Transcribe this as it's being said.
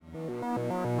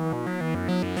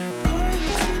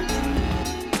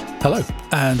Hello,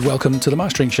 and welcome to The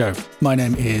Mastering Show. My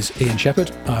name is Ian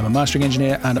Shepherd. I'm a mastering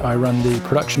engineer, and I run the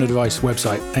Production Advice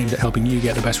website aimed at helping you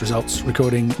get the best results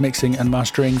recording, mixing, and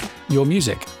mastering your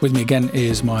music. With me again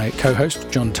is my co-host,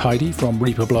 John Tidy from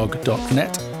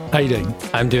reaperblog.net. How you doing?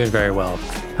 I'm doing very well.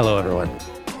 Hello, everyone.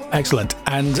 Excellent.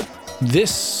 And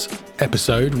this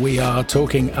episode, we are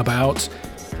talking about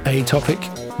a topic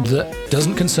that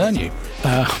doesn't concern you.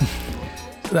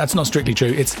 That's not strictly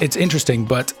true. It's interesting,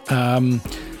 but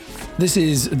this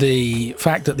is the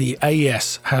fact that the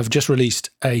AES have just released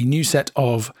a new set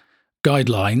of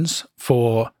guidelines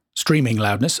for streaming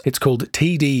loudness. It's called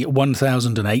TD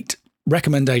 1008,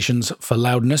 Recommendations for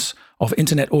Loudness of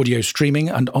Internet Audio Streaming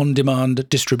and On-Demand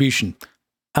Distribution.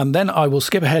 And then I will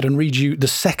skip ahead and read you the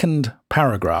second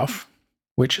paragraph,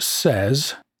 which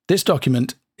says, this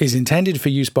document is intended for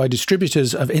use by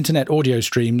distributors of internet audio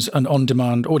streams and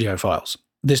on-demand audio files.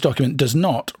 This document does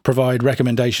not provide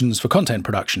recommendations for content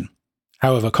production.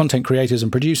 However, content creators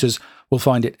and producers will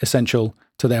find it essential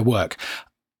to their work.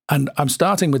 And I'm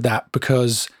starting with that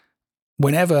because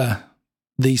whenever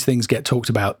these things get talked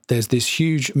about, there's this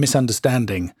huge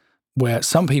misunderstanding where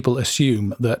some people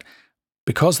assume that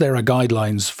because there are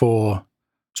guidelines for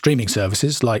streaming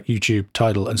services like YouTube,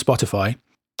 Tidal, and Spotify,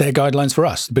 they're guidelines for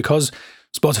us. Because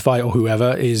Spotify or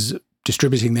whoever is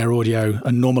distributing their audio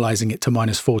and normalizing it to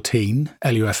minus 14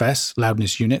 LUFS,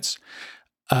 loudness units,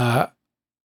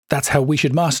 that's how we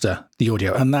should master the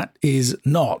audio. And that is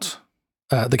not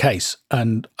the case.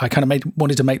 And I kind of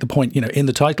wanted to make the point, in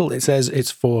the title, it says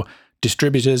it's for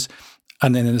distributors.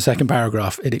 And then in the second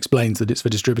paragraph, it explains that it's for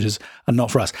distributors and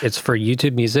not for us. It's for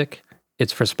YouTube Music.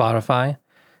 It's for Spotify.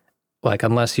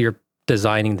 Unless you're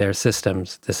designing their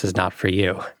systems, this is not for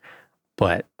you.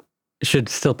 But you should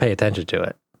still pay attention to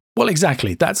it. Well,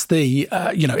 exactly. That's the,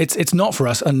 it's not for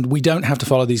us, and we don't have to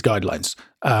follow these guidelines.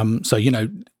 So,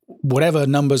 whatever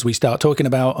numbers we start talking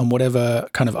about and whatever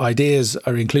kind of ideas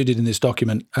are included in this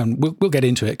document, and we'll get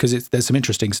into it because there's some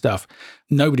interesting stuff.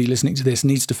 Nobody listening to this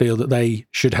needs to feel that they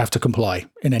should have to comply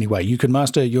in any way. You can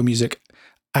master your music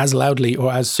as loudly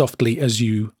or as softly as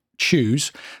you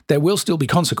choose. There will still be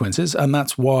consequences, and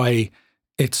that's why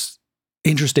it's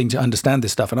interesting to understand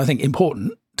this stuff, and I think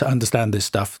important to understand this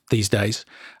stuff these days.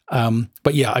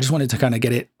 But yeah, I just wanted to kind of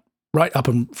get it right up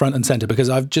and front and center because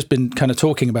I've just been kind of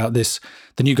talking about the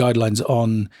new guidelines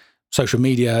on social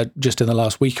media just in the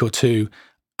last week or two,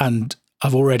 and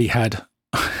I've already had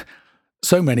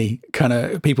so many kind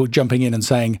of people jumping in and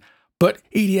saying, but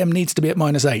EDM needs to be at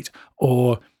 -8,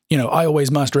 or, I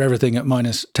always master everything at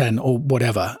 -10 or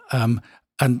whatever.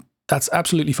 And that's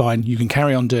absolutely fine. You can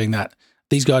carry on doing that.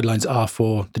 These guidelines are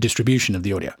for the distribution of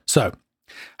the audio. So,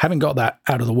 having got that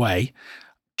out of the way,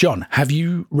 John, have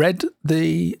you read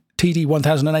the TD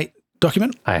 1008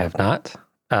 document? I have not,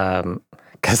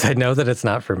 because I know that it's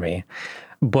not for me.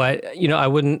 But,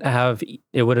 it wouldn't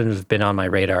have been on my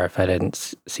radar if I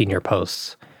hadn't seen your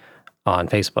posts on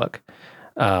Facebook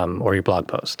or your blog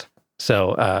post.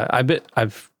 So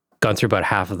I've gone through about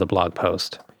half of the blog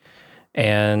post.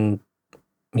 And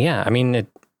yeah,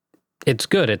 it's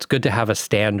good. It's good to have a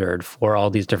standard for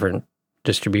all these different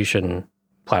distribution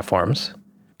platforms.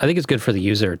 I think it's good for the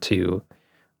user to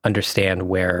understand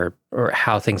where or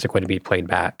how things are going to be played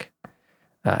back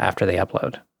after they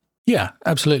upload. Yeah,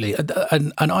 absolutely.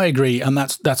 And I agree. And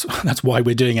that's why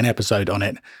we're doing an episode on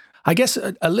it. I guess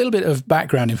a little bit of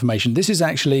background information. This is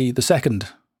actually the second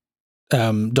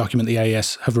document the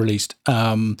AES have released.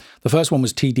 The first one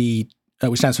was TD,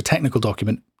 which stands for Technical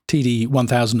Document, TD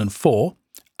 1004.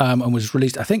 And was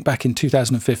released, I think, back in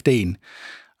 2015.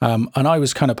 And I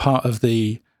was kind of part of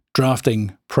the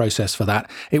drafting process for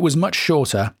that. It was much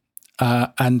shorter,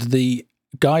 and the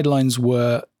guidelines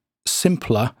were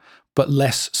simpler but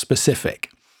less specific.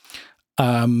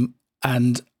 And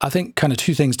I think kind of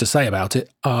two things to say about it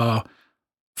are,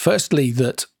 firstly,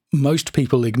 that most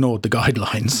people ignored the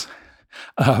guidelines.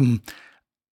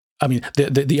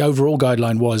 The overall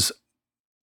guideline was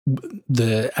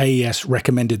the AES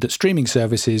recommended that streaming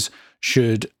services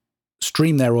should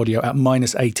stream their audio at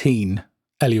 -18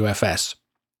 LUFS.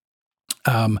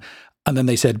 And then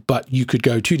they said, but you could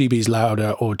go 2 dBs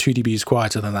louder or 2 dBs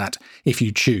quieter than that if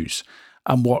you choose.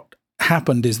 And what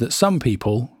happened is that some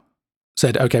people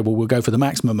said, okay, well, we'll go for the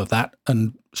maximum of that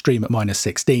and stream at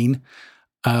 -16.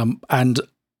 And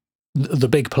the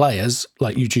big players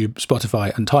like YouTube,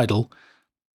 Spotify, and Tidal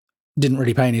didn't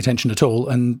really pay any attention at all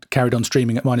and carried on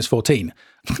streaming at -14.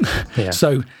 Yeah.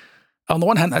 So on the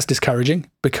one hand, that's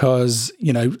discouraging because,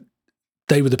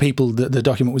 they were the people that the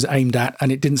document was aimed at,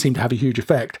 and it didn't seem to have a huge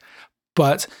effect.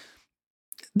 But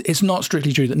it's not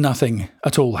strictly true that nothing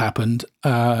at all happened.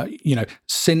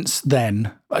 Since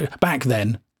then, back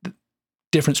then,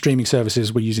 different streaming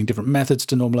services were using different methods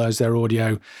to normalize their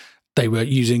audio. They were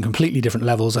using completely different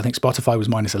levels. I think Spotify was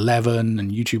 -11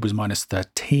 and YouTube was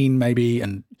 -13 maybe,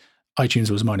 and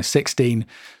iTunes was -16.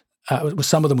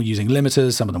 Some of them were using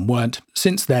limiters, some of them weren't.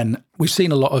 Since then, we've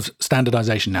seen a lot of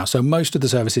standardization now. So most of the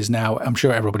services now, I'm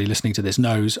sure everybody listening to this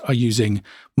knows, are using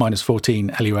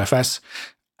 -14 LUFS.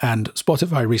 And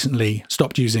Spotify recently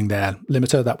stopped using their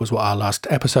limiter. That was what our last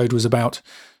episode was about.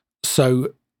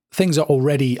 So things are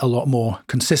already a lot more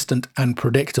consistent and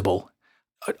predictable.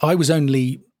 I was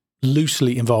only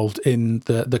loosely involved in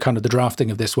the kind of the drafting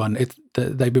of this one.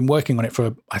 They've been working on it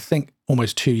for, I think,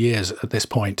 almost 2 years at this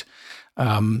point,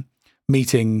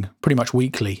 meeting pretty much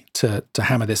weekly to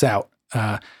hammer this out.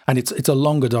 And it's a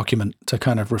longer document to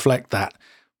kind of reflect that.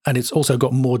 And it's also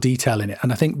got more detail in it.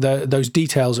 And I think those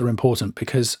details are important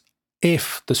because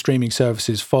if the streaming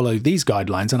services follow these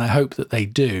guidelines, and I hope that they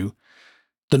do,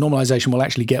 the normalization will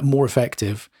actually get more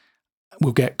effective.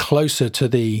 We'll get closer to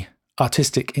the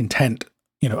artistic intent,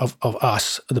 of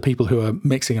us, the people who are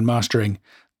mixing and mastering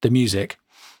the music,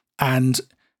 and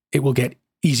it will get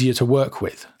easier to work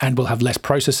with, and we'll have less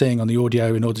processing on the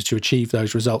audio in order to achieve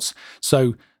those results.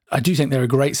 So I do think they're a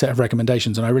great set of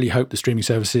recommendations, and I really hope the streaming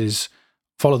services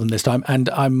follow them this time. And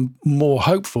I'm more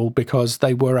hopeful because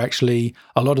they were actually,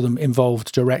 a lot of them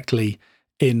involved directly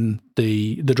in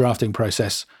the drafting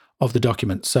process of the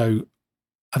document. So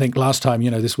I think last time,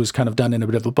 this was kind of done in a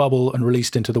bit of a bubble and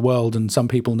released into the world, and some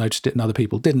people noticed it and other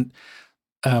people didn't.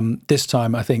 This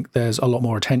time, I think there's a lot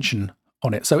more attention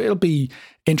on it. So it'll be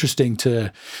interesting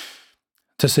to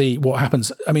see what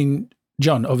happens. I mean,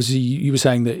 John, obviously you were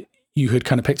saying that you had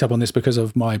kind of picked up on this because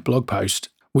of my blog post.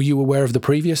 Were you aware of the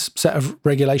previous set of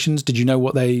regulations? Did you know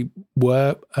what they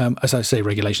were? As I say,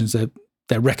 regulations,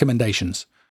 they're recommendations.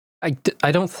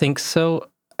 I don't think so.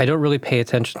 I don't really pay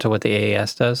attention to what the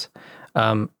AAS does.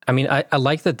 I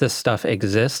like that this stuff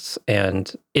exists,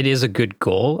 and it is a good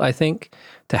goal, I think,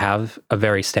 to have a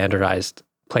very standardized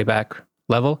playback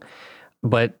level.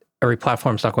 But every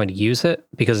platform's not going to use it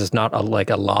because it's not like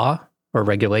a law or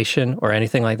regulation or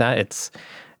anything like that. It's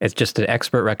just an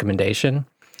expert recommendation,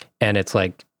 and it's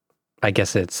like, I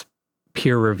guess it's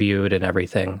peer reviewed and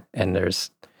everything, and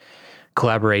there's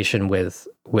collaboration with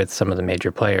some of the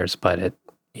major players. But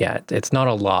it's not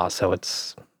a law, so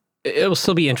it'll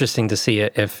still be interesting to see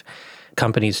it if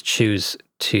companies choose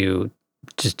to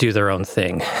just do their own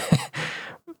thing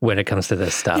when it comes to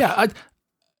this stuff. Yeah,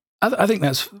 I think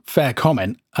that's fair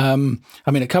comment.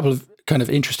 A couple of kind of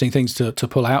interesting things to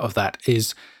pull out of that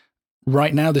is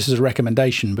right now this is a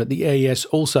recommendation, but the AES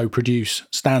also produce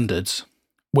standards,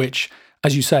 which,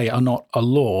 as you say, are not a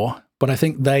law, but I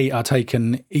think they are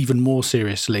taken even more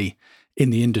seriously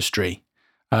in the industry.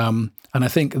 And I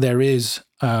think there is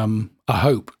a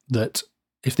hope that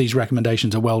if these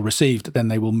recommendations are well received, then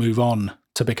they will move on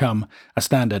to become a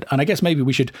standard. And I guess maybe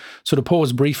we should sort of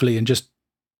pause briefly and just,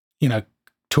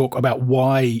 talk about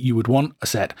why you would want a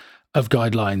set of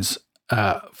guidelines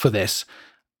for this.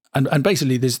 And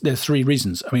basically, there's 3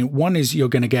 reasons. I mean, one is you're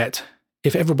going to get,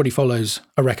 if everybody follows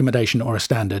a recommendation or a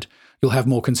standard, you'll have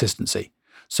more consistency.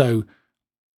 So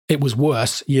it was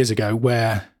worse years ago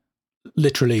where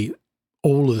literally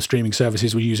all of the streaming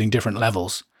services were using different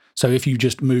levels. So if you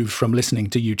just moved from listening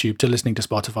to YouTube to listening to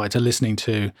Spotify to listening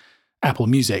to Apple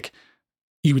Music,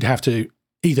 you would have to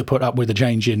either put up with a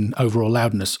change in overall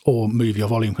loudness or move your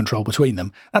volume control between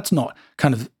them. That's not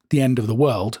kind of the end of the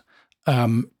world,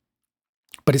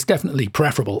 but it's definitely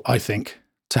preferable, I think,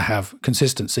 to have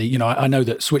consistency. I know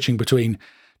that switching between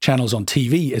channels on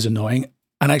TV is annoying.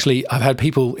 And actually, I've had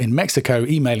people in Mexico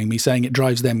emailing me saying it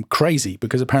drives them crazy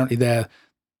because apparently there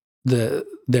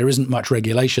isn't much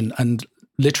regulation, and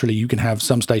literally you can have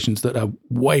some stations that are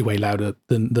way, way louder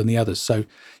than the others. So,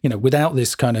 without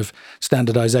this kind of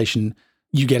standardization,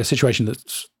 you get a situation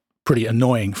that's pretty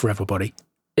annoying for everybody.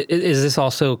 Is this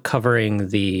also covering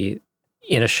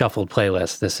in a shuffled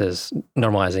playlist, this is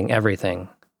normalizing everything?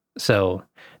 So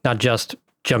not just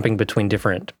jumping between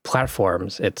different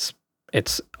platforms, it's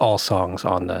all songs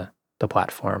on the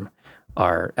platform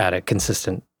are at a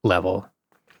consistent level.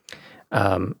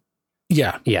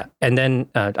 Yeah. And then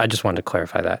I just wanted to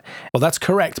clarify that. Well, that's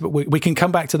correct, but we can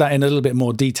come back to that in a little bit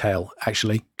more detail,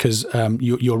 actually, because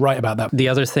you're right about that. The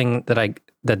other thing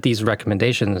that these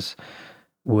recommendations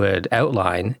would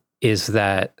outline is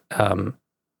that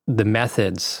the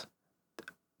methods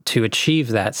to achieve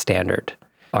that standard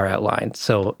are outlined.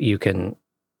 So you can,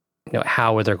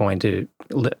 how are they going to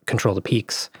control the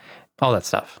peaks, all that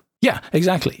stuff. Yeah,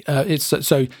 exactly. It's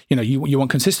so you want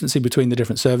consistency between the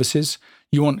different services.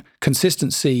 You want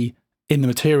consistency in the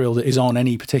material that is on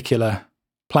any particular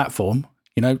platform.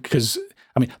 Because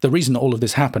I mean, the reason all of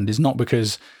this happened is not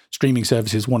because streaming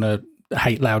services want to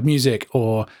hate loud music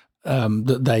or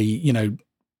that they,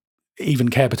 even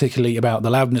care particularly about the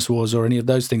loudness wars or any of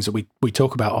those things that we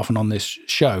talk about often on this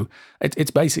show.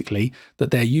 It's basically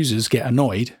that their users get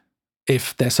annoyed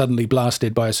if they're suddenly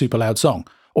blasted by a super loud song,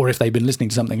 or if they've been listening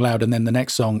to something loud and then the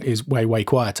next song is way, way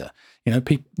quieter.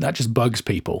 That just bugs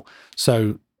people.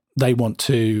 So they want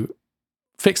to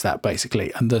fix that,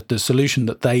 basically. And the solution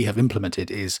that they have implemented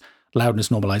is loudness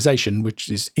normalization, which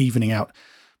is evening out,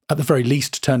 at the very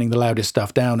least, turning the loudest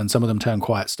stuff down, and some of them turn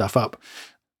quiet stuff up.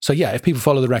 So yeah, if people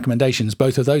follow the recommendations,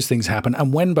 both of those things happen.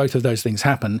 And when both of those things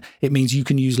happen, it means you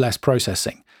can use less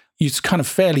processing. It's kind of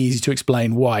fairly easy to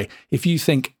explain why. If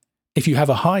you have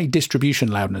a high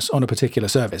distribution loudness on a particular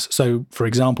service, so for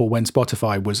example, when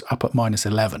Spotify was up at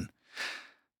 -11,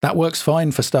 that works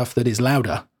fine for stuff that is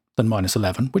louder than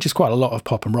 -11, which is quite a lot of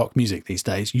pop and rock music these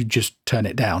days. You just turn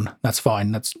it down. That's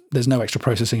fine. There's no extra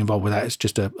processing involved with that. It's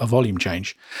just a volume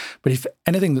change. But if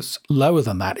anything that's lower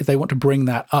than that, if they want to bring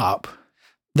that up,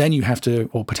 then you have to,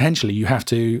 or potentially you have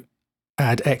to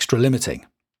add extra limiting.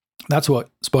 That's what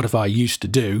Spotify used to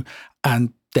do,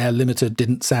 and their limiter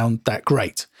didn't sound that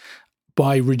great.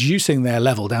 By reducing their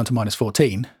level down to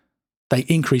 -14, they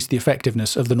increased the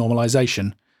effectiveness of the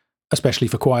normalization, especially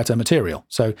for quieter material.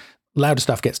 So louder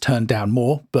stuff gets turned down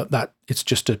more, but it's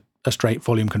just a straight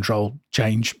volume control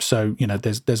change. So,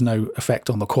 there's no effect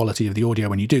on the quality of the audio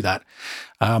when you do that.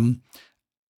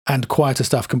 And quieter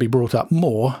stuff can be brought up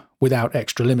more without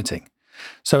extra limiting.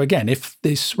 So again, if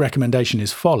this recommendation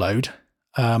is followed,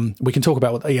 we can talk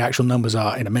about what the actual numbers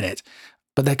are in a minute,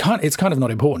 but it's kind of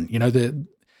not important.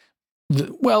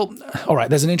 Well, all right,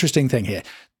 there's an interesting thing here.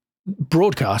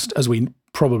 Broadcast, as we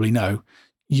probably know,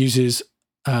 uses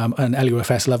an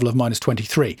LUFS level of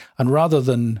 -23. And rather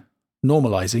than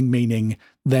normalizing, meaning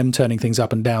them turning things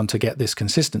up and down to get this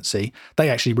consistency, they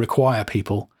actually require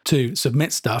people to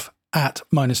submit stuff at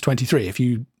 -23. If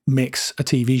you mix a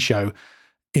TV show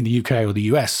in the UK or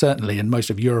the US, certainly, and most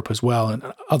of Europe as well, and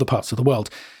other parts of the world,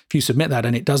 if you submit that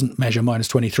and it doesn't measure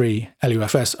 -23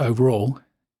 LUFS overall,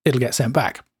 it'll get sent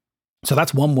back. So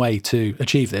that's one way to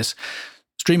achieve this.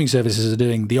 Streaming services are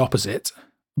doing the opposite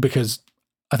because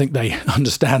I think they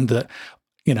understand that,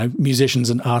 musicians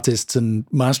and artists and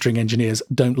mastering engineers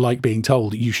don't like being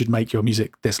told you should make your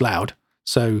music this loud.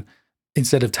 So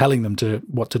instead of telling them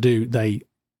what to do, they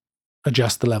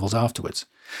adjust the levels afterwards.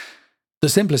 The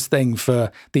simplest thing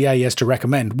for the AES to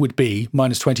recommend would be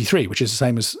 -23, which is the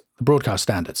same as the broadcast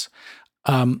standards.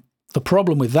 The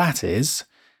problem with that is,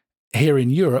 here in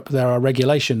Europe, there are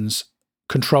regulations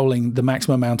controlling the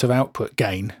maximum amount of output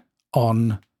gain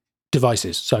on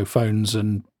devices, so phones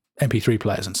and MP3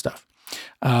 players and stuff.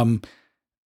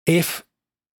 If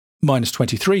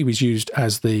 -23 was used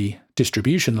as the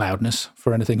distribution loudness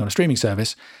for anything on a streaming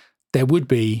service, there would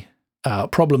be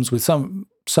problems with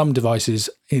some devices,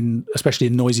 especially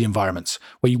in noisy environments,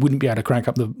 where you wouldn't be able to crank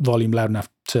up the volume loud enough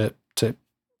for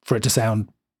it to sound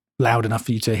loud enough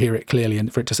for you to hear it clearly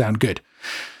and for it to sound good.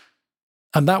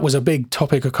 And that was a big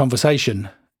topic of conversation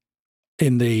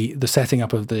in the setting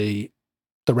up of the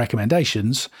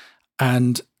recommendations.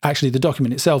 And actually, the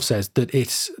document itself says that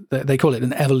they call it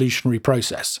an evolutionary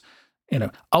process.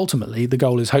 Ultimately, the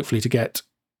goal is hopefully to get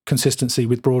consistency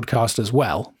with broadcast as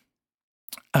well.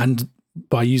 And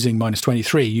by using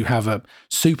 -23, you have a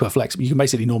super flexible, you can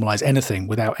basically normalize anything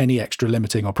without any extra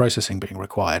limiting or processing being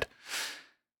required.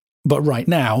 But right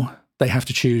now, they have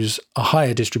to choose a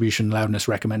higher distribution loudness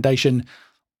recommendation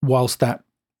whilst that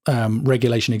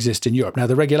regulation exists in Europe. Now,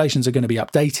 the regulations are going to be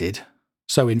updated.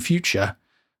 So in future,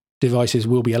 devices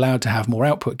will be allowed to have more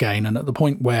output gain. And at the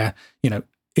point where,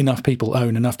 enough people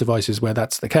own enough devices where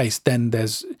that's the case, then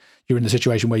you're in the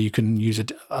situation where you can use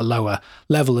a lower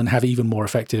level and have even more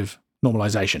effective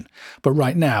normalization. But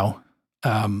right now,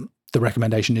 the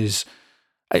recommendation is,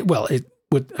 we'll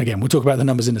talk about the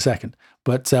numbers in a second.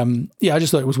 But I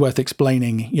just thought it was worth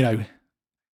explaining,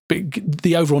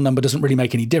 the overall number doesn't really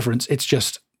make any difference. It's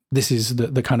just, this is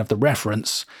the kind of the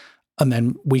reference, and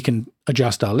then we can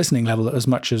adjust our listening level as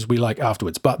much as we like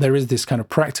afterwards. But there is this kind of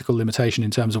practical limitation in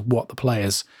terms of what the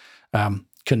players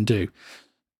can do.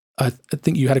 I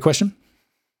think you had a question?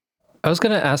 I was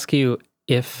going to ask you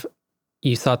if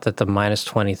you thought that the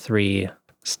 -23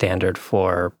 standard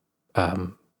for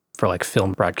like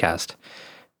film broadcast,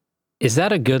 is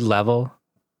that a good level?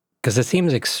 Because it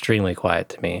seems extremely quiet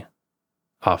to me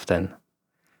often.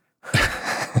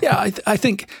 Yeah, I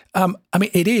think,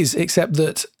 it is, except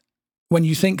that when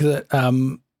you think that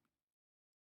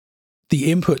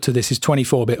the input to this is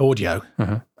 24-bit audio,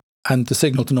 and the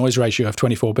signal to noise ratio of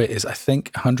 24-bit is, I think,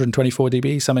 124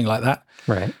 dB, something like that.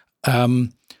 Right.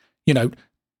 you know,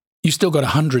 you still got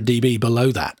 100 dB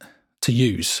below that to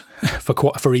use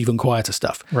for even quieter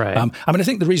stuff. Right. I mean, I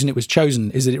think the reason it was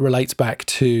chosen is that it relates back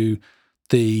to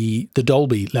the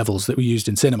Dolby levels that were used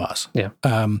in cinemas. Yeah.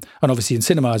 And obviously in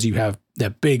cinemas you have their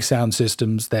big sound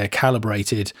systems, they're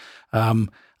calibrated, and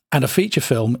a feature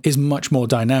film is much more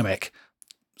dynamic.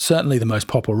 Certainly the most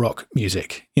pop or rock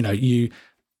music, you know,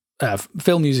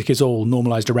 film music is all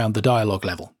normalized around the dialogue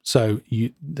level. So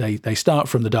they start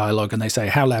from the dialogue and they say,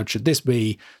 how loud should this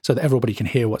be, so that everybody can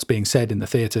hear what's being said in the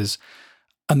theaters.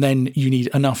 And then you need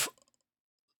enough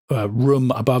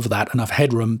room above that, enough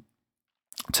headroom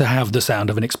to have the sound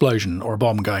of an explosion or a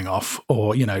bomb going off,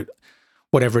 or, you know,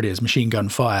 whatever it is, machine gun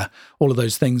fire, all of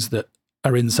those things that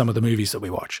are in some of the movies that we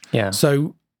watch. Yeah.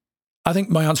 So I think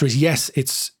my answer is yes,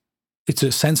 it's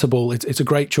a sensible, it's a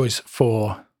great choice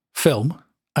for film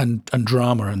and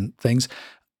drama and things.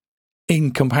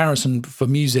 In comparison for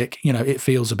music, you know, it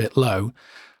feels a bit low,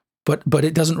 but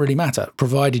it doesn't really matter,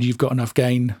 provided you've got enough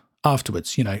gain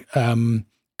afterwards, you know,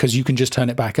 because you can just turn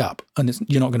it back up and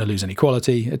you're not going to lose any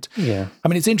quality. Yeah. I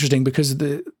mean, it's interesting because,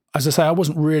 as I say, I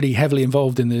wasn't really heavily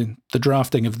involved in the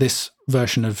drafting of this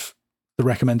version of the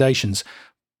recommendations.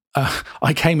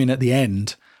 I came in at the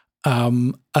end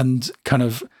and kind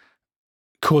of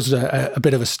caused a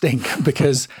bit of a stink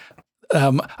because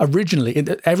originally,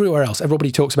 everywhere else,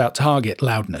 everybody talks about target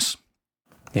loudness.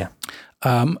 Yeah.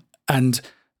 And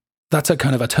that's a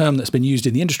kind of a term that's been used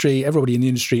in the industry. Everybody in the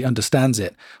industry understands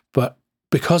it. But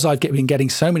because I've been getting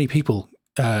so many people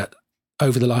over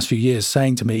the last few years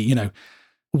saying to me, you know,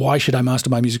 why should I master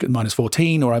my music at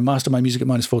 -14, or I master my music at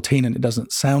 -14 and it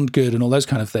doesn't sound good, and all those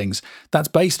kind of things, that's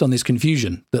based on this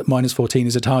confusion that -14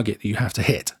 is a target that you have to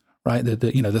hit, right?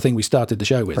 The thing we started the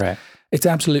show with. Right. It's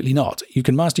absolutely not. You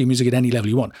can master your music at any level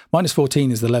you want.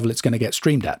 -14 is the level it's going to get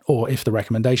streamed at, or if the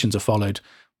recommendations are followed,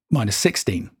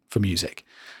 -16 for music.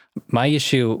 My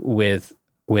issue with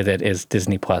it is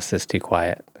Disney Plus is too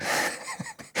quiet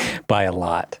by a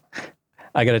lot.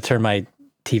 I got to turn my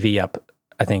TV up,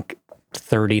 I think,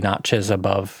 30 notches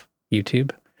above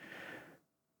YouTube,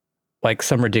 like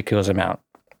some ridiculous amount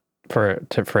for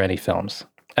any films.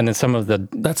 And then some of the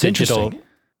digital,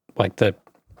 like a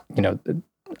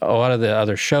lot of the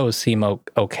other shows seem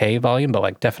okay volume, but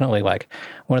like definitely like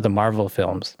one of the Marvel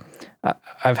films,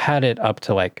 I've had it up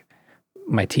to like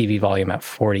my TV volume at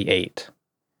 48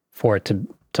 for it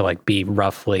to like be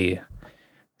roughly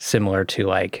similar to,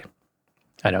 like,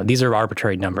 I don't know, these are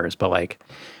arbitrary numbers, but like,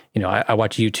 you know, I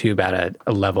watch YouTube at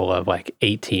a level of like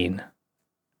 18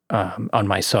 on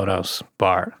my Sonos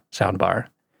sound bar,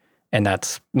 and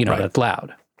that's, you know, right, that's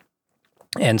loud.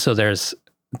 And so there's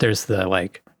the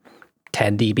like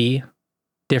 10 dB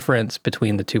difference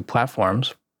between the two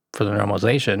platforms for the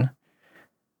normalization,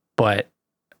 but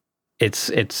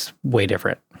it's way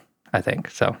different, I think.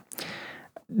 So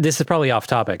this is probably off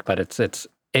topic, but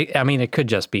I mean, it could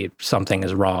just be something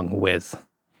is wrong with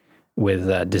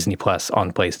Disney Plus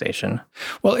on PlayStation.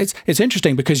 Well, it's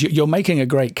interesting because you're making a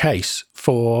great case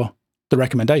for the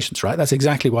recommendations, right? That's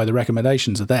exactly why the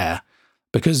recommendations are there,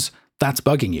 because that's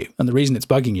bugging you. And the reason it's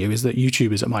bugging you is that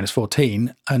YouTube is at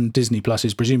 -14 and Disney Plus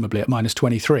is presumably at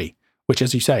 -23, which,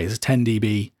 as you say, is a 10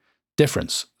 dB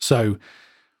difference. So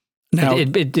now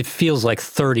it feels like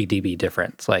 30 dB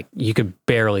difference. Like you could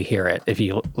barely hear it if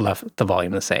you left the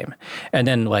volume the same. And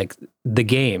then like the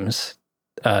games,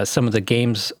 some of the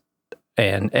games,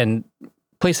 and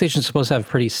PlayStation's supposed to have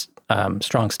pretty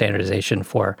strong standardization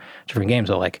for different games.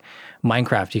 So like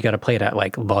Minecraft, you got to play it at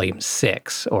like volume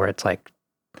 6 or it's like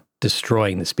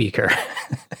destroying the speaker.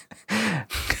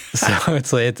 So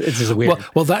it's just weird.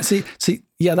 Well, that's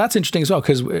yeah, that's interesting as well,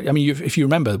 because I mean, if you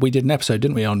remember, we did an episode,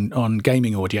 didn't we, on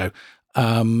gaming audio,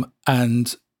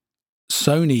 and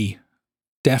Sony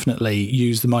definitely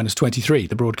used the -23,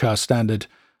 the broadcast standard,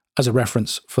 as a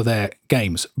reference for their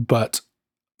games, but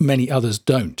many others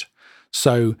don't.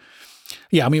 So,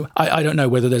 yeah, I mean, I don't know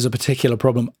whether there's a particular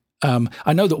problem.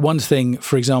 I know that one thing,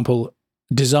 for example,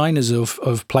 designers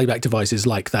of playback devices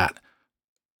like that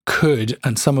could,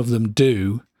 and some of them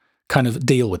do, kind of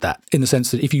deal with that, in the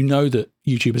sense that if you know that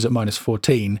YouTube is at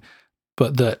 -14,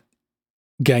 but that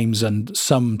games and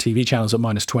some TV channels at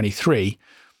 -23,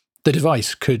 the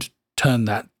device could turn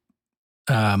that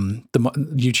the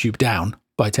YouTube down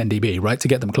by 10 dB, right, to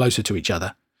get them closer to each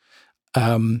other,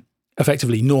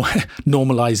 effectively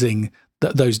normalizing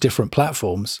those different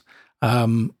platforms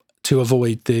to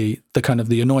avoid the kind of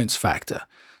the annoyance factor.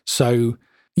 So,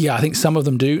 yeah, I think some of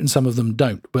them do and some of them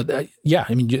don't. But yeah,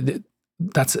 I mean,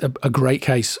 that's a great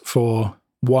case for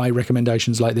why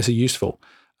recommendations like this are useful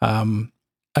and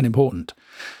important.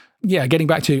 Yeah, getting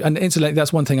back to, and incidentally,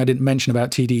 that's one thing I didn't mention about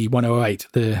TD 1008,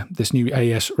 this new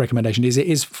AES recommendation, is it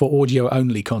is for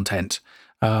audio-only content.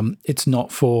 It's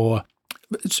not for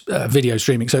video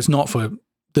streaming, so it's not for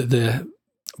the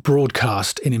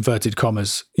broadcast, in inverted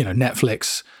commas.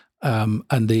 Netflix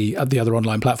and the other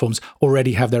online platforms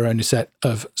already have their own set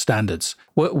of standards.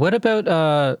 What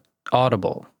about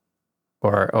Audible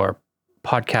or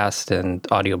podcast and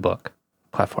audiobook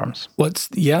platforms? Well,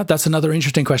 that's another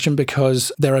interesting question,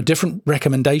 because there are different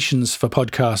recommendations for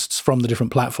podcasts from the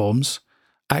different platforms.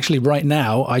 Actually, right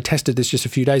now, I tested this just a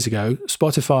few days ago,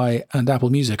 Spotify and Apple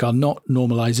Music are not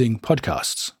normalizing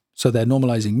podcasts. So they're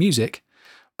normalizing music,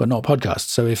 but not podcasts.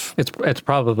 So if it's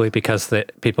probably because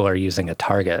people are using a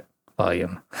target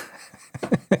volume.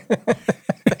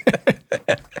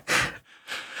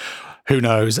 Who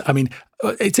knows? I mean,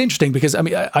 it's interesting because,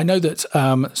 I know that,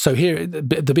 so here,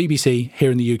 the BBC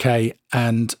here in the UK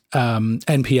and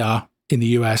NPR in the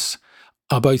US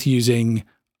are both using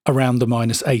around the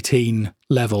 -18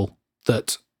 level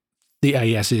that the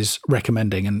AES is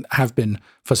recommending and have been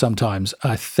for some times.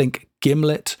 I think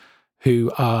Gimlet,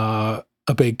 who are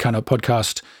a big kind of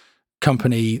podcast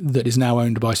company that is now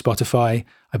owned by Spotify,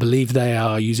 I believe they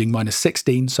are using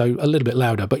 -16, so a little bit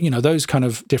louder. But, those kind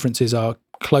of differences are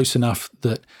close enough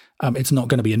that it's not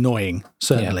going to be annoying,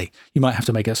 certainly. Yeah. You might have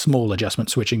to make a small adjustment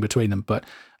switching between them. But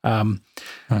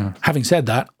having said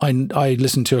that, I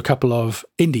listened to a couple of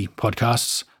indie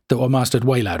podcasts that were mastered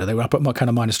way louder. They were up at kind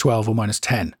of -12 or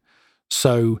 -10.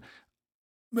 So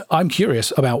I'm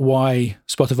curious about why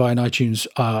Spotify and iTunes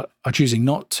are choosing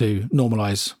not to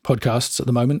normalize podcasts at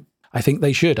the moment. I think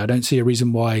they should. I don't see a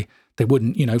reason why they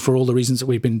wouldn't, for all the reasons that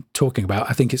we've been talking about.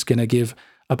 I think it's going to give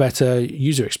a better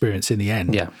user experience in the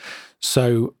end. Yeah.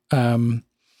 So, and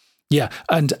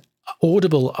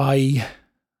Audible,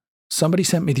 somebody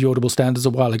sent me the Audible standards a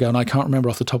while ago, and I can't remember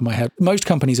off the top of my head. Most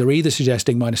companies are either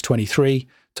suggesting -23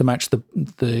 to match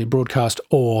the broadcast,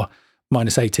 or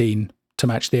 -18 to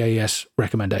match the AES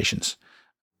recommendations.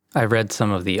 I read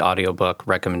some of the audiobook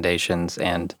recommendations,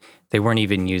 and they weren't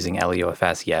even using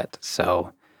LUFS yet.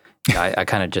 So I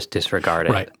kind of just disregard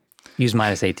it. Right. Use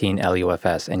 -18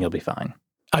 LUFS, and you'll be fine.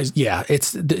 I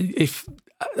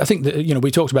think that,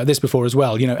 we talked about this before as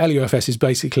well. LUFS is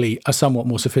basically a somewhat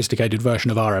more sophisticated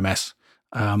version of RMS.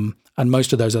 And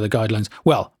most of those other guidelines,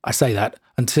 well, I say that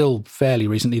until fairly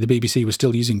recently, the BBC was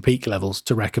still using peak levels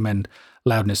to recommend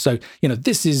loudness. So,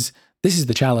 this is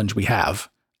the challenge we have.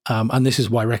 And this is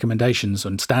why recommendations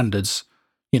and standards,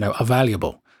 are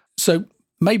valuable. So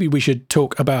maybe we should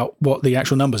talk about what the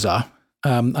actual numbers are.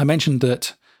 I mentioned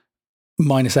that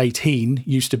 -18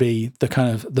 used to be the kind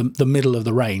of the middle of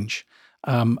the range.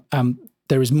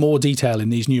 There is more detail in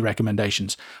these new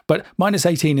recommendations, but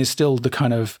 -18 is still the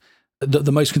kind of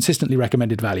the most consistently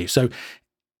recommended value. So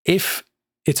if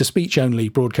it's a speech-only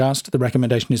broadcast, the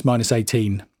recommendation is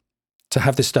 -18 to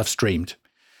have this stuff streamed.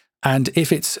 And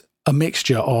if it's a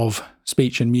mixture of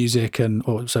speech and music,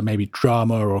 or so maybe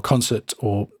drama or concert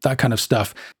or that kind of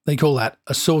stuff, they call that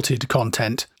assorted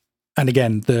content. And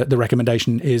again, the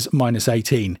recommendation is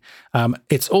 -18.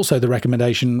 It's also the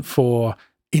recommendation for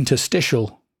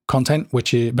interstitial content,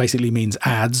 which basically means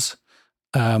ads,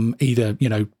 either,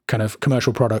 kind of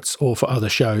commercial products or for other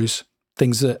shows,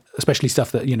 things that, especially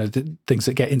stuff that, things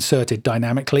that get inserted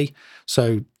dynamically.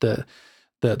 So the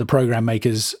program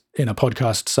makers in a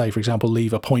podcast, say, for example,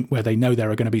 leave a point where they know there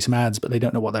are going to be some ads, but they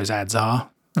don't know what those ads are.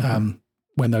 Mm-hmm.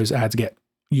 When those ads get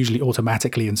usually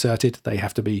automatically inserted, they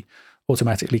have to be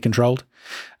automatically controlled.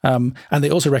 And they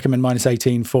also recommend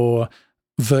 -18 for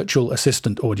virtual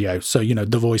assistant audio. So,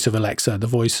 the voice of Alexa, the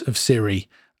voice of Siri,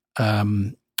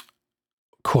 Cortana,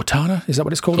 is that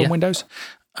what it's called on Windows?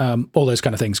 All those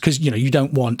kind of things. Because, you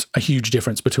don't want a huge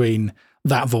difference between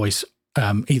that voice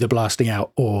either blasting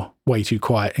out or way too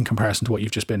quiet in comparison to what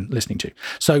you've just been listening to.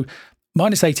 So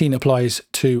 -18 applies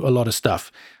to a lot of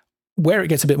stuff. Where it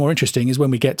gets a bit more interesting is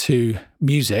when we get to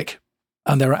music,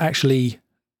 and there are actually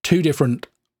 2 different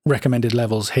recommended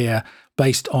levels here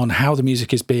based on how the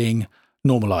music is being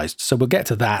normalized. So we'll get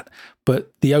to that.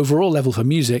 But the overall level for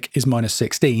music is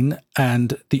 -16.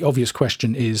 And the obvious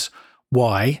question is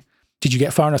why? Did you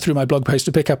get far enough through my blog post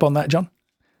to pick up on that, John?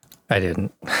 I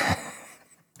didn't.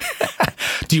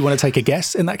 Do you want to take a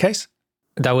guess in that case?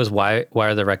 That was why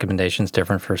are the recommendations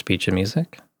different for speech and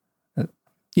music?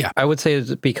 Yeah. I would say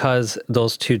it's because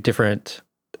those 2 different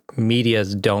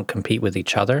medias don't compete with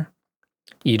each other.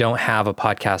 You don't have a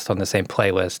podcast on the same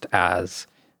playlist as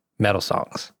metal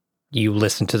songs. You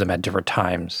listen to them at different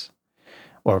times,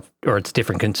 or it's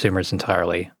different consumers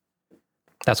entirely.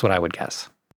 That's what I would guess.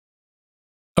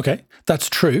 Okay, that's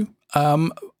true.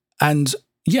 And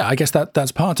Yeah, I guess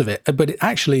that's part of it. But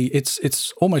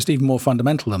it's almost even more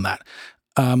fundamental than that,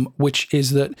 which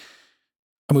is that,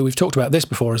 I mean, we've talked about this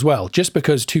before as well. Just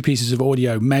because two pieces of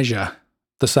audio measure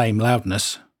the same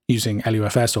loudness using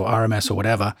LUFS or RMS or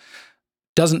whatever,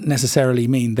 doesn't necessarily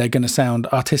mean they're going to sound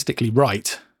artistically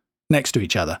right next to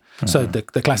each other. Mm-hmm. So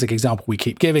the classic example we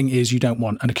keep giving is you don't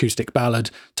want an acoustic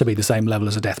ballad to be the same level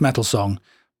as a death metal song,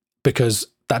 because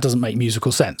that doesn't make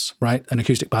musical sense, right? An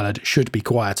acoustic ballad should be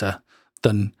quieter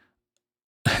than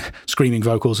screaming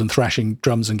vocals and thrashing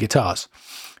drums and guitars.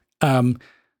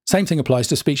 Same thing applies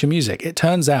to speech and music. It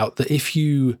turns out that if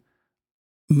you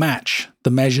match the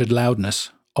measured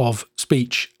loudness of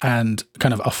speech and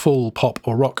kind of a full pop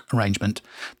or rock arrangement,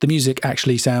 the music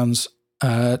actually sounds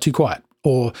too quiet.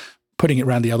 Or putting it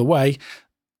around the other way,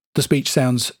 the speech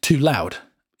sounds too loud.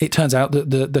 It turns out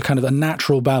that the kind of a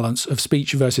natural balance of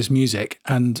speech versus music,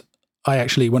 and I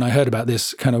actually, when I heard about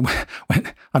this, kind of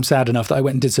I'm sad enough that I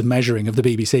went and did some measuring of the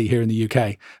BBC here in the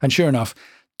UK, and sure enough,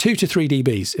 2 to 3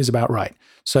 dBs is about right.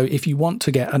 So if you want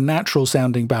to get a natural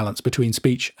sounding balance between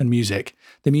speech and music,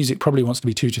 the music probably wants to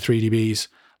be 2 to 3 dBs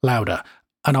louder.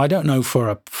 And I don't know for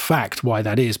a fact why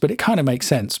that is, but it kind of makes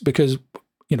sense because,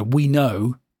 we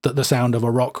know that the sound of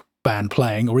a rock band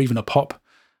playing, or even a pop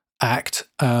act,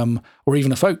 or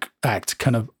even a folk act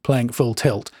kind of playing at full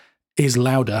tilt, is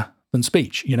louder than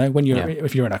speech. When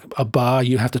if you're in a bar,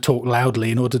 you have to talk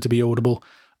loudly in order to be audible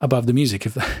above the music,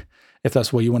 if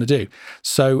that's what you want to do.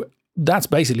 So that's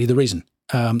basically the reason.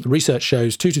 The research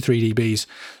shows 2 to 3 dBs.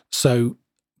 So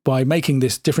by making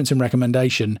this difference in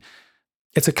recommendation,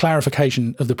 it's a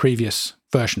clarification of the previous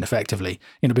version, effectively.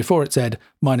 Before it said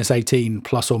 -18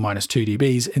 plus or minus 2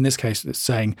 dBs. In this case, it's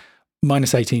saying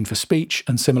 -18 for speech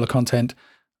and similar content,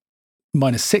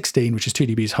 -16, which is 2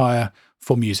 dBs higher,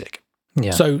 for music.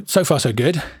 Yeah. So far, so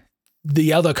good.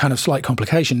 The other kind of slight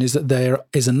complication is that there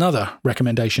is another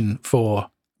recommendation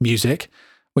for music,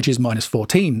 which is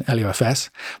 -14 LUFS,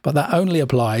 but that only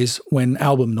applies when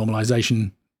album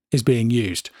normalization is being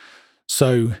used.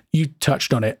 So you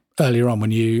touched on it earlier on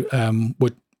when you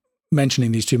were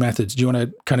mentioning these two methods. Do you want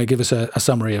to kind of give us a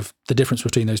summary of the difference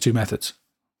between those two methods?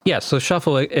 Yeah, so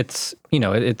shuffle, it's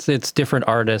different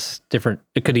artists,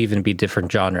 it could even be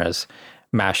different genres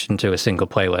mashed into a single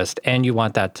playlist, and you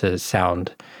want that to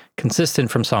sound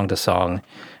consistent from song to song,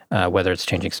 whether it's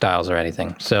changing styles or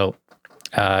anything. So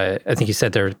I think you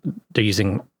said they're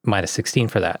using -16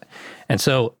 for that. And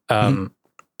so album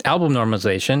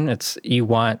normalization, you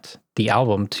want the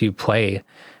album to play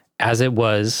as it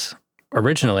was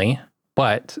originally,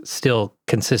 but still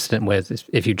consistent with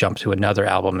if you jump to another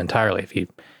album entirely. If you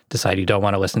decide you don't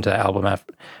want to listen to the album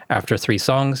after 3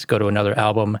 songs, go to another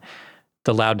album,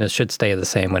 the loudness should stay the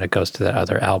same when it goes to that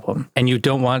other album. And you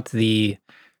don't want the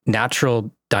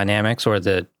natural dynamics or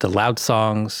the loud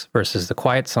songs versus the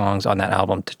quiet songs on that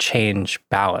album to change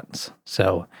balance.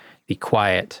 So the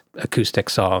quiet acoustic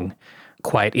song,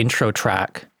 quiet intro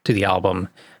track to the album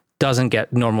doesn't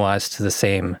get normalized to the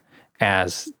same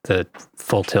as the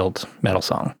full tilt metal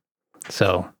song.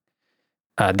 So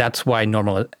that's why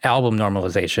album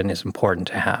normalization is important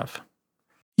to have.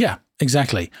 Yeah,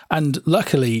 exactly. And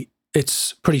luckily,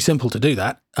 it's pretty simple to do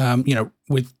that.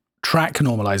 With track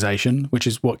normalization, which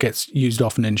is what gets used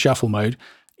often in shuffle mode,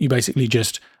 you basically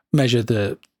just measure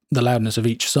the loudness of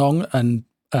each song and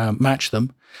match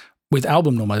them. With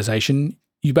album normalization,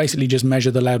 you basically just measure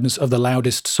the loudness of the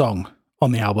loudest song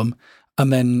on the album,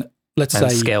 and then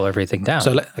scale everything down.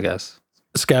 So I guess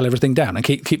scale everything down and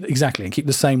keep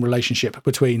the same relationship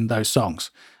between those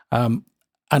songs. And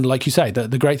like you say,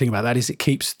 the great thing about that is it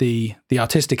keeps the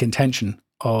artistic intention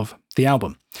of the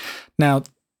album. Now,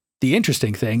 the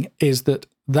interesting thing is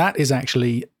that is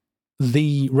actually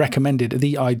the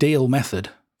ideal method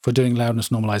for doing loudness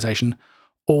normalization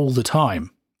all the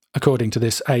time, according to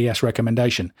this AES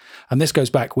recommendation. And this goes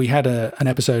back, we had an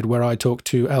episode where I talked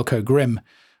to Elko Grimm,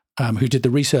 who did the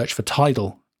research for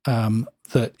Tidal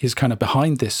that is kind of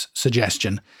behind this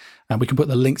suggestion. And we can put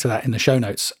the link to that in the show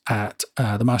notes at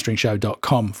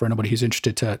themasteringshow.com for anybody who's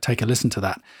interested to take a listen to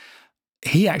that.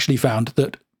 He actually found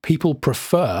that people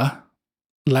prefer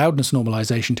loudness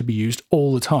normalization to be used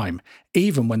all the time,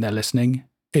 even when they're listening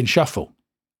in shuffle.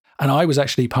 And I was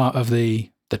actually part of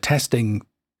the testing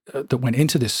that went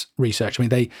into this research. I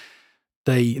mean,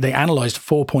 they analyzed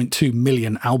 4.2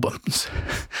 million albums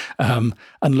and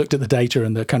looked at the data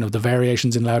and the kind of the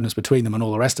variations in loudness between them and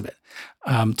all the rest of it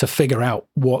to figure out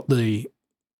what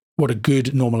a good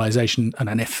normalization and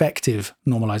an effective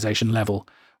normalization level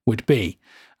would be.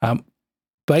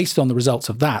 Based on the results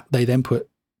of that, they then put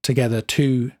together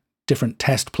 2 different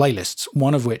test playlists,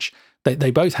 one of which they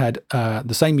both had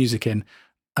the same music in,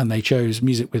 and they chose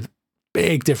music with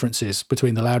big differences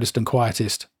between the loudest and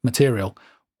quietest material.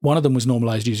 One of them was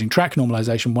normalized using track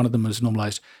normalization. One of them was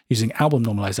normalized using album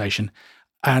normalization.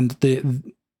 And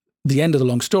the end of the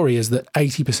long story is that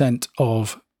 80%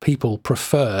 of people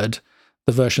preferred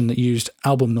the version that used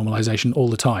album normalization all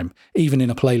the time, even in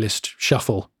a playlist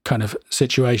shuffle kind of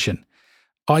situation.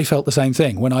 I felt the same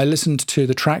thing. When I listened to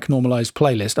the track normalized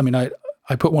playlist, I mean,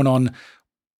 I put one on,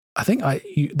 I think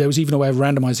there was even a way of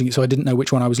randomizing it so I didn't know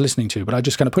which one I was listening to, but I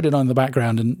just kind of put it on in the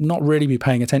background and not really be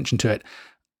paying attention to it.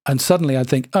 And suddenly I'd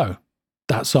think, oh,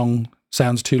 that song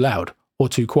sounds too loud or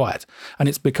too quiet. And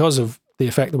it's because of the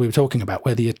effect that we were talking about,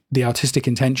 where the artistic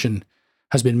intention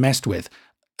has been messed with.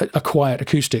 A quiet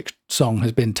acoustic song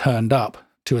has been turned up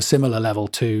to a similar level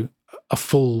to a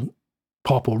full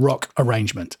pop or rock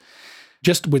arrangement.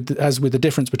 Just as with the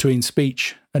difference between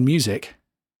speech and music,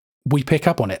 we pick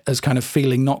up on it as kind of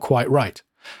feeling not quite right.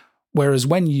 Whereas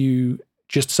when you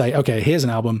just say, okay, here's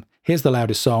an album, here's the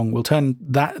loudest song, we'll turn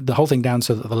the whole thing down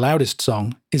so that the loudest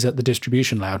song is at the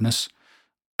distribution loudness,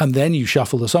 and then you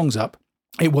shuffle the songs up,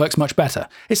 it works much better.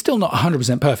 It's still not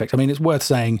 100% perfect. I mean, it's worth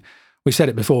saying, we've said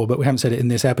it before, but we haven't said it in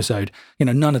this episode,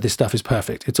 none of this stuff is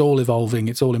perfect. It's all evolving,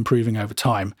 it's all improving over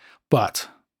time. But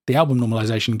the album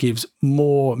normalization gives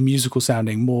more musical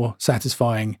sounding, more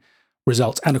satisfying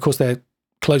results. And of course, they're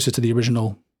closer to the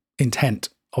original intent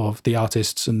of the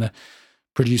artists and the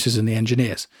producers and the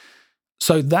engineers.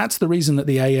 So that's the reason that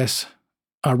the AES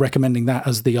are recommending that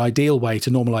as the ideal way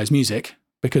to normalize music,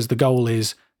 because the goal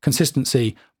is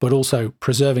consistency, but also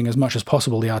preserving as much as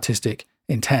possible the artistic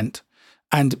intent.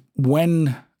 And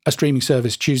when a streaming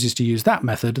service chooses to use that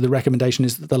method, the recommendation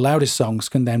is that the loudest songs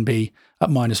can then be at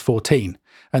 -14.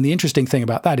 And the interesting thing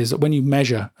about that is that when you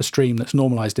measure a stream that's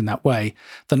normalized in that way,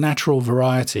 the natural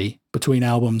variety between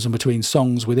albums and between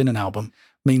songs within an album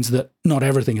means that not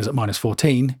everything is at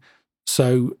 -14.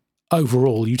 So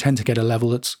overall, you tend to get a level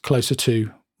that's closer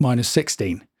to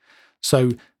 -16.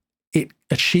 So it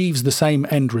achieves the same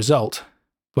end result,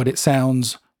 but it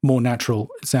sounds more natural.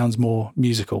 It sounds more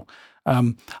musical.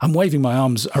 I'm waving my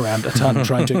arms around a ton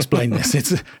trying to explain this.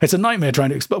 It's a nightmare trying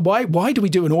to explain. Why do we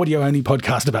do an audio only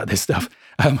podcast about this stuff?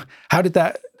 How did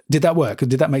that work?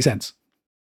 Did that make sense?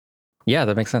 Yeah,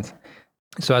 that makes sense.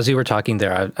 So as you were talking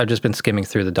there, I've just been skimming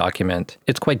through the document.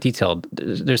 It's quite detailed.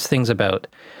 There's things about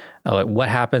what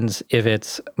happens if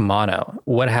it's mono?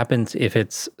 What happens if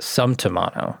it's sum to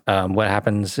mono? What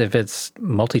happens if it's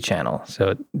multi-channel?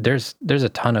 So there's a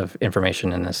ton of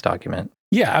information in this document.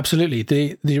 Yeah, absolutely.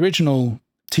 The original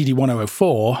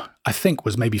TD1004, I think,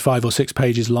 was maybe 5 or 6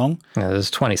 pages long. Yeah,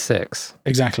 there's 26.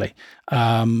 Exactly.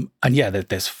 And yeah,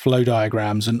 there's flow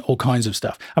diagrams and all kinds of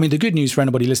stuff. I mean, the good news for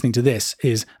anybody listening to this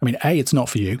is, I mean, A, it's not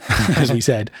for you, as we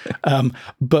said.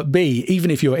 But B, even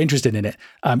if you're interested in it,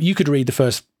 you could read the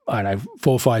first,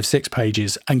 4, 5, 6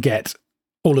 pages and get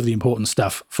all of the important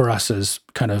stuff for us as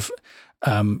kind of,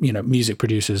 music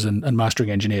producers and mastering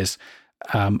engineers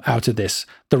out of this.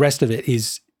 The rest of it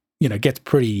is, gets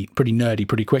pretty nerdy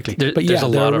pretty quickly. There's a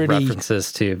lot of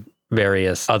references to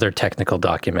various other technical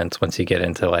documents once you get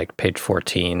into like page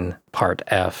 14, part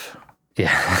F.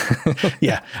 Yeah.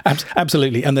 Yeah,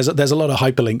 absolutely. And there's a lot of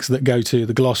hyperlinks that go to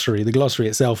the glossary. The glossary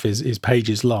itself is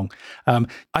pages long.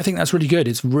 I think that's really good.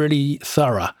 It's really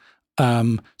thorough.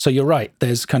 So you're right.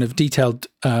 There's kind of detailed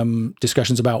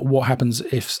discussions about what happens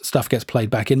if stuff gets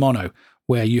played back in mono,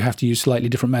 where you have to use slightly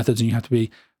different methods and you have to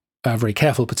be very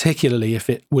careful, particularly if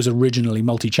it was originally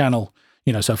multi-channel,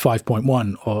 so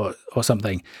 5.1 or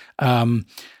something.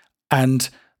 And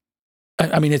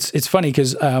I mean, it's funny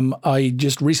because I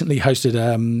just recently hosted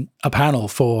a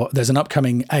panel there's an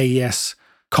upcoming AES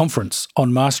conference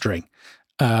on mastering,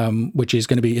 which is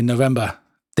going to be in November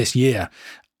this year.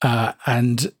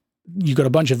 And you've got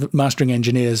a bunch of mastering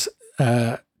engineers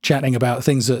chatting about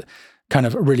things that kind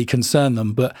of really concern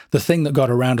them. But the thing that got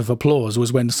a round of applause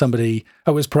was when somebody,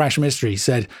 it was Parash Mistry,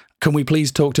 said, can we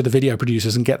please talk to the video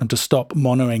producers and get them to stop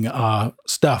monoing our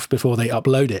stuff before they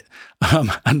upload it?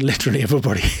 And literally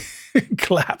everybody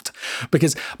clapped,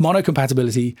 because mono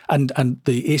compatibility and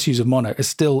the issues of mono is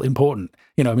still important.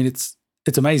 I mean, it's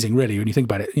amazing, really, when you think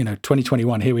about it.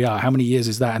 2021, here we are. How many years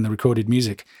is that in the recorded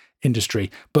music industry?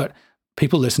 But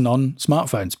people listen on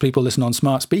smartphones. People listen on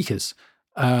smart speakers.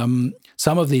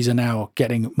 Some of these are now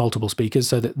getting multiple speakers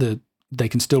so that they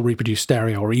can still reproduce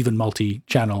stereo or even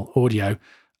multi-channel audio.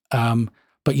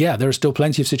 But yeah, there are still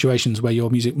plenty of situations where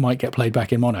your music might get played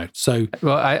back in mono. So,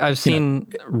 well, I've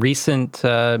seen recent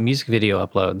music video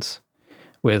uploads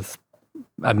with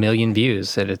 1 million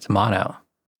views that it's mono.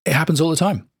 It happens all the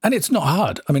time. And it's not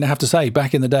hard. I mean, I have to say,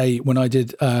 back in the day when I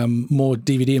did more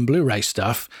DVD and Blu-ray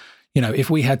stuff, if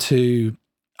we had to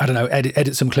I don't know,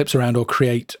 edit some clips around or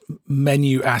create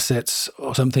menu assets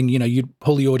or something, you'd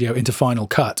pull the audio into Final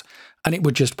Cut and it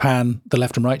would just pan the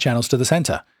left and right channels to the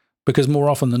center, because more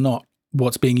often than not,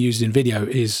 what's being used in video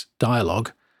is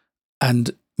dialogue, and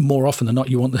more often than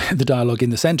not, you want the dialogue in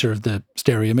the center of the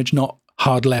stereo image, not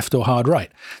hard left or hard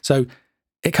right. So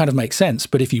it kind of makes sense.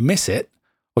 But if you miss it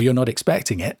or you're not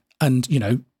expecting it, and,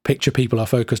 picture people are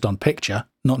focused on picture,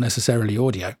 not necessarily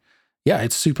audio,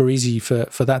 it's super easy for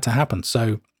that to happen.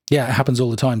 So yeah, it happens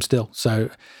all the time still. So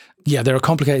yeah, there are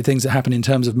complicated things that happen in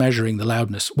terms of measuring the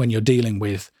loudness when you're dealing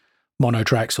with mono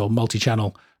tracks or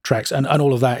multi-channel tracks. And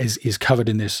all of that is covered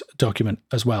in this document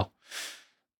as well.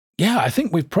 Yeah, I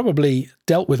think we've probably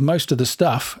dealt with most of the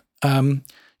stuff.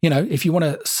 If you want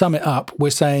to sum it up, we're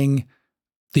saying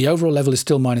the overall level is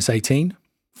still -18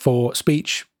 for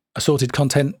speech, assorted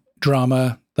content,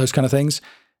 drama, those kind of things.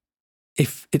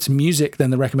 If it's music, then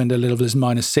the recommended level is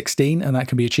 -16, and that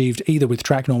can be achieved either with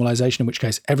track normalization, in which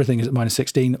case everything is at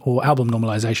 -16, or album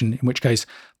normalization, in which case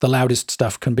the loudest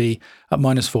stuff can be at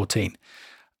 -14.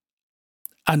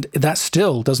 And that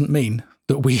still doesn't mean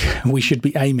that we should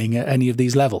be aiming at any of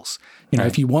these levels. Right.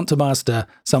 If you want to master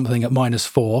something at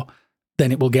 -4,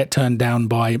 then it will get turned down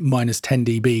by -10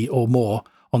 dB or more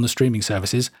on the streaming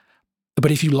services.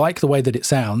 But if you like the way that it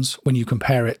sounds when you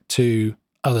compare it to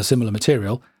other similar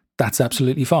material, that's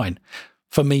absolutely fine.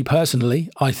 For me personally,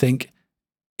 I think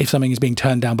if something is being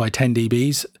turned down by 10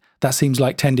 dBs, that seems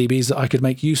like 10 dBs that I could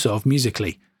make use of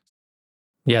musically.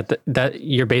 Yeah, that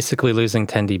you're basically losing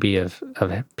 10 dB of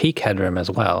peak headroom as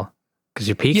well, because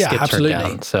your peaks get absolutely turned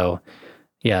down. So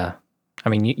yeah, I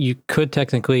mean, you could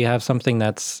technically have something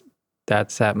that's at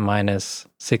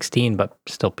 -16, but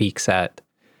still peaks at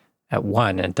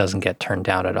 1 and doesn't get turned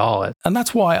down at all. And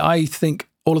that's why I think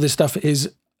all of this stuff is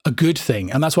a good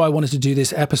thing. And that's why I wanted to do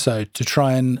this episode, to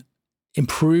try and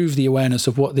improve the awareness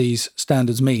of what these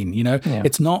standards mean.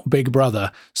 It's not Big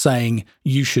Brother saying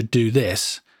you should do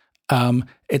this.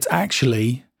 It's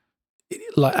actually,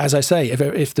 like, as I say,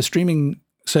 if the streaming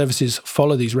services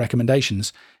follow these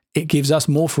recommendations, it gives us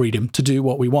more freedom to do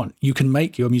what we want. You can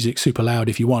make your music super loud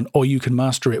if you want, or you can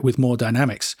master it with more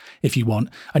dynamics if you want,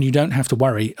 and you don't have to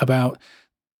worry about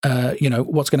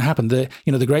what's going to happen.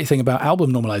 The great thing about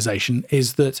album normalization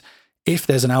is that if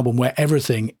there's an album where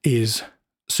everything is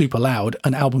super loud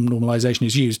and album normalization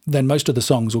is used, then most of the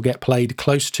songs will get played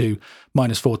close to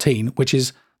 -14, which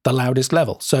is the loudest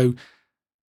level. So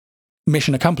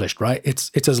mission accomplished, right?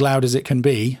 It's as loud as it can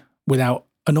be without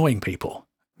annoying people.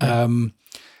 Yeah.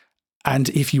 And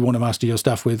if you want to master your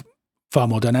stuff with far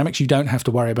more dynamics, you don't have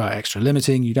to worry about extra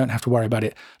limiting. You don't have to worry about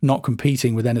it not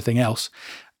competing with anything else.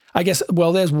 I guess,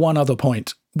 well, there's one other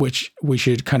point which we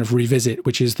should kind of revisit,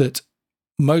 which is that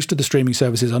most of the streaming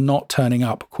services are not turning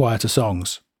up quieter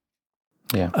songs.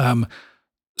 Yeah.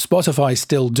 Spotify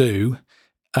still do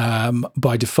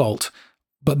by default,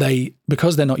 but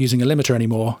because they're not using a limiter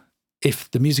anymore,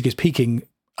 if the music is peaking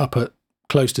up at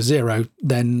close to 0,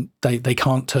 then they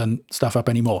can't turn stuff up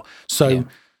anymore. So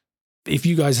if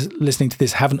you guys listening to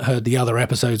this haven't heard the other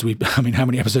episodes, how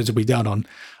many episodes have we done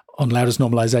on loudest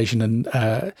normalization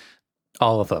and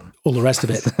all of them, all the rest of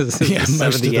it? Yeah,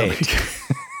 78.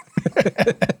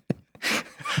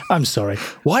 I'm sorry.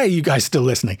 Why are you guys still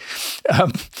listening?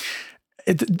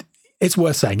 It's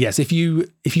worth saying, yes, if you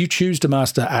choose to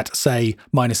master at, say,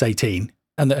 -18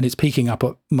 and it's peaking up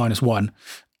at -1,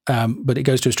 but it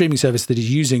goes to a streaming service that is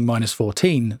using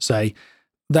 -14, say,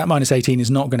 that -18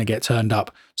 is not going to get turned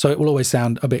up. So it will always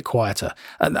sound a bit quieter.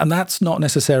 And that's not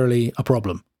necessarily a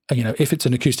problem. If it's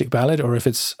an acoustic ballad or if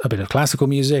it's a bit of classical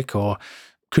music or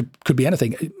could be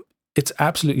anything, it's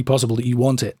absolutely possible that you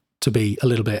want it to be a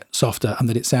little bit softer and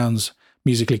that it sounds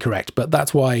musically correct. But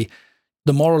that's why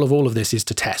the moral of all of this is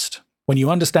to test. When you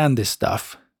understand this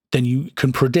stuff, then you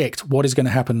can predict what is going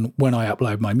to happen when I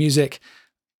upload my music.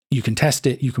 You can test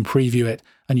it, you can preview it,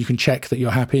 and you can check that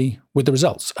you're happy with the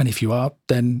results. And if you are,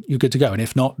 then you're good to go. And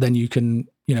if not, then you can,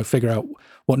 figure out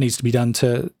what needs to be done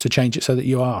to change it so that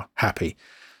you are happy.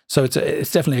 So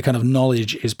it's definitely a kind of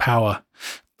knowledge is power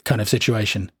kind of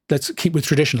situation. Let's keep with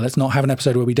tradition. Let's not have an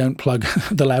episode where we don't plug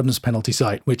the loudness penalty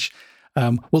site, which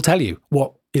will tell you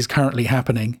what is currently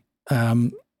happening.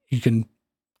 You can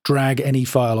drag any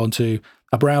file onto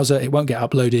a browser. It won't get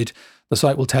uploaded. The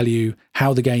site will tell you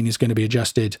how the gain is going to be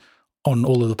adjusted on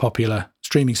all of the popular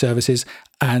streaming services.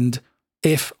 And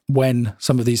when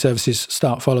some of these services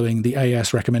start following the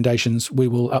AES recommendations, we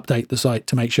will update the site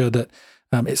to make sure that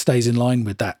it stays in line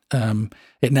with that.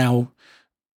 It now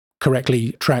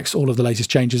correctly tracks all of the latest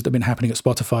changes that have been happening at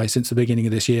Spotify since the beginning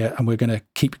of this year, and we're going to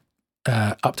keep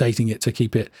updating it to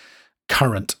keep it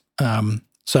current.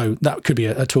 So that could be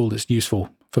a tool that's useful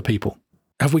for people.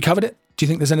 have we covered it? Do you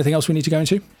think there's anything else we need to go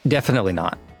into? Definitely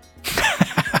not.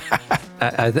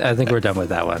 I think we're done with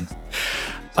that one.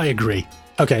 I agree.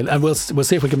 Okay, and we'll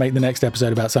see if we can make the next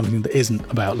episode about something that isn't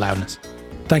about loudness.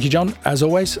 Thank you, John, as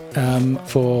always,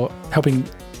 for helping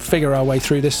figure our way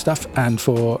through this stuff and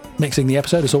for mixing the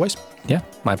episode, as always. Yeah,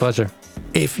 my pleasure.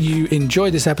 If you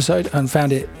enjoyed this episode and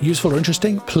found it useful or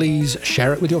interesting, please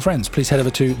share it with your friends. Please head over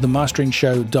to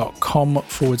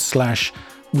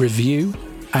themasteringshow.com/review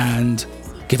and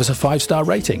give us a 5-star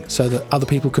rating so that other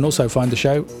people can also find the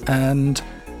show and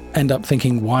end up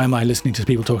thinking, why am I listening to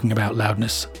people talking about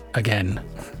loudness again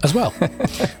as well?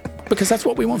 Because that's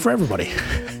what we want for everybody.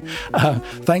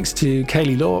 Thanks to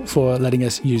Kaylee Law for letting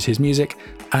us use his music,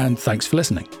 and thanks for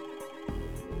listening.